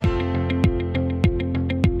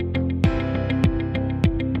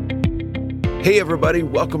Hey everybody,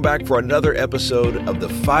 welcome back for another episode of the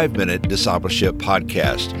 5-Minute Discipleship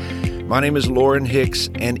Podcast. My name is Lauren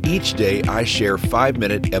Hicks, and each day I share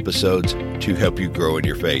 5-minute episodes to help you grow in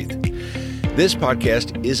your faith. This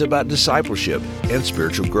podcast is about discipleship and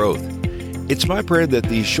spiritual growth. It's my prayer that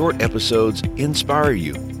these short episodes inspire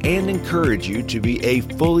you and encourage you to be a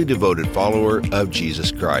fully devoted follower of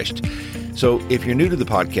Jesus Christ. So if you're new to the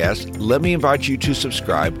podcast, let me invite you to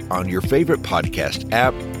subscribe on your favorite podcast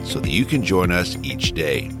app so that you can join us each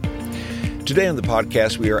day. Today on the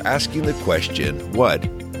podcast, we are asking the question, what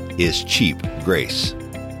is cheap grace?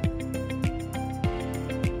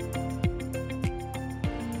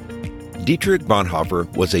 Dietrich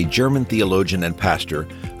Bonhoeffer was a German theologian and pastor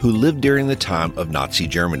who lived during the time of Nazi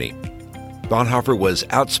Germany. Bonhoeffer was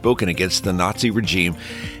outspoken against the Nazi regime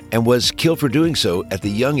and was killed for doing so at the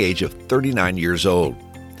young age of 39 years old.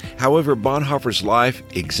 However, Bonhoeffer's life,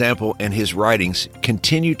 example, and his writings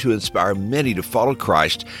continue to inspire many to follow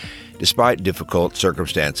Christ despite difficult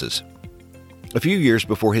circumstances. A few years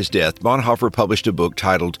before his death, Bonhoeffer published a book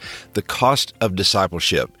titled The Cost of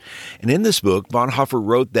Discipleship. And in this book, Bonhoeffer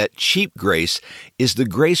wrote that cheap grace is the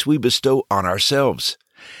grace we bestow on ourselves.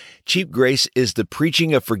 Cheap grace is the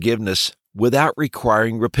preaching of forgiveness without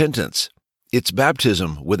requiring repentance. It's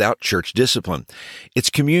baptism without church discipline. It's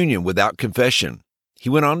communion without confession. He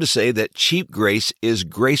went on to say that cheap grace is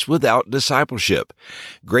grace without discipleship,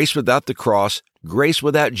 grace without the cross, grace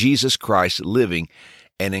without Jesus Christ living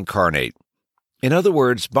and incarnate. In other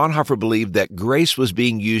words, Bonhoeffer believed that grace was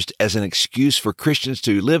being used as an excuse for Christians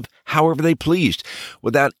to live however they pleased,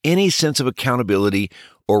 without any sense of accountability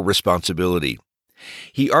or responsibility.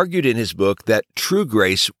 He argued in his book that true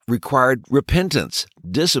grace required repentance,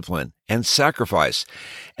 discipline, and sacrifice,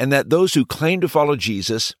 and that those who claim to follow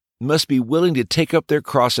Jesus must be willing to take up their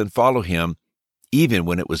cross and follow him, even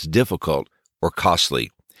when it was difficult or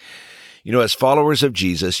costly. You know, as followers of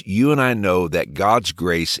Jesus, you and I know that God's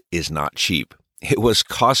grace is not cheap. It was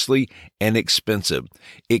costly and expensive.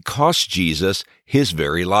 It cost Jesus his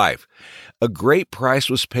very life. A great price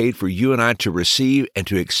was paid for you and I to receive and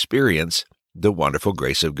to experience the wonderful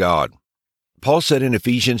grace of God. Paul said in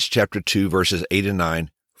Ephesians chapter 2, verses 8 and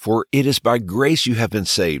 9, "For it is by grace you have been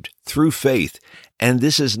saved, through faith, and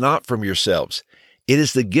this is not from yourselves. It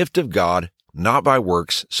is the gift of God, not by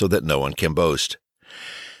works, so that no one can boast."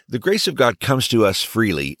 The grace of God comes to us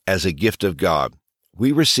freely as a gift of God.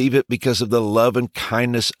 We receive it because of the love and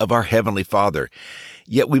kindness of our Heavenly Father.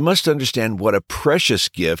 Yet we must understand what a precious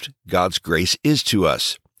gift God's grace is to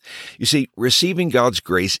us. You see, receiving God's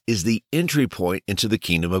grace is the entry point into the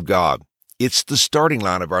kingdom of God. It's the starting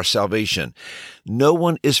line of our salvation. No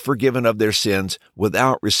one is forgiven of their sins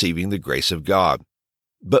without receiving the grace of God.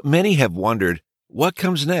 But many have wondered, what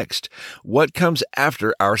comes next? What comes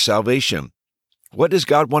after our salvation? What does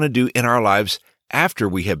God want to do in our lives after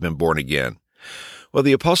we have been born again? Well,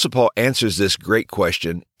 the Apostle Paul answers this great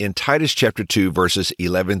question in Titus chapter 2, verses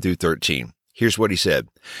 11 through 13. Here's what he said.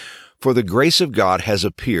 "For the grace of God has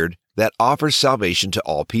appeared that offers salvation to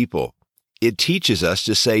all people. It teaches us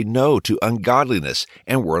to say no to ungodliness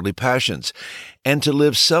and worldly passions, and to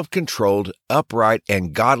live self-controlled, upright,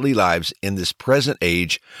 and godly lives in this present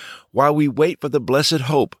age, while we wait for the blessed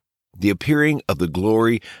hope, the appearing of the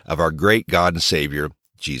glory of our great God and Savior,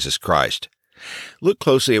 Jesus Christ." Look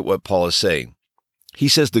closely at what Paul is saying. He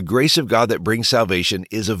says the grace of God that brings salvation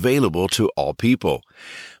is available to all people.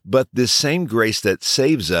 But this same grace that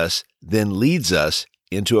saves us then leads us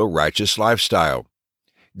into a righteous lifestyle.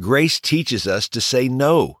 Grace teaches us to say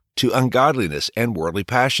no to ungodliness and worldly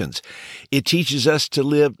passions. It teaches us to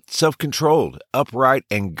live self-controlled, upright,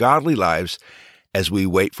 and godly lives as we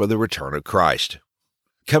wait for the return of Christ.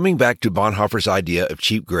 Coming back to Bonhoeffer's idea of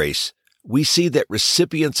cheap grace, we see that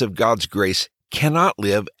recipients of God's grace cannot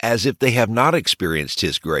live as if they have not experienced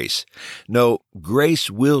His grace. No, grace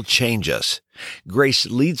will change us. Grace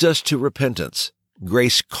leads us to repentance.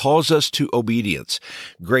 Grace calls us to obedience.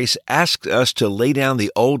 Grace asks us to lay down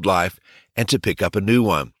the old life and to pick up a new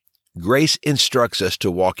one. Grace instructs us to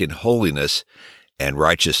walk in holiness and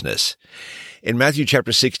righteousness. In Matthew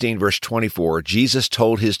chapter 16, verse 24, Jesus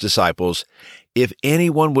told His disciples, "If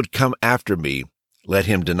anyone would come after me, let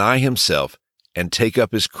him deny himself and take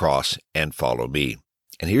up his cross and follow me."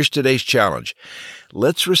 And here's today's challenge.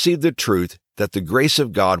 Let's receive the truth that the grace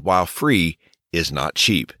of God, while free, is not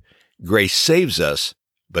cheap. Grace saves us,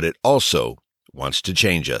 but it also wants to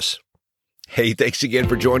change us. Hey, thanks again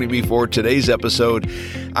for joining me for today's episode.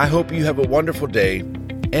 I hope you have a wonderful day.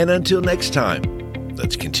 And until next time,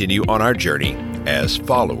 let's continue on our journey as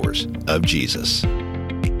followers of Jesus.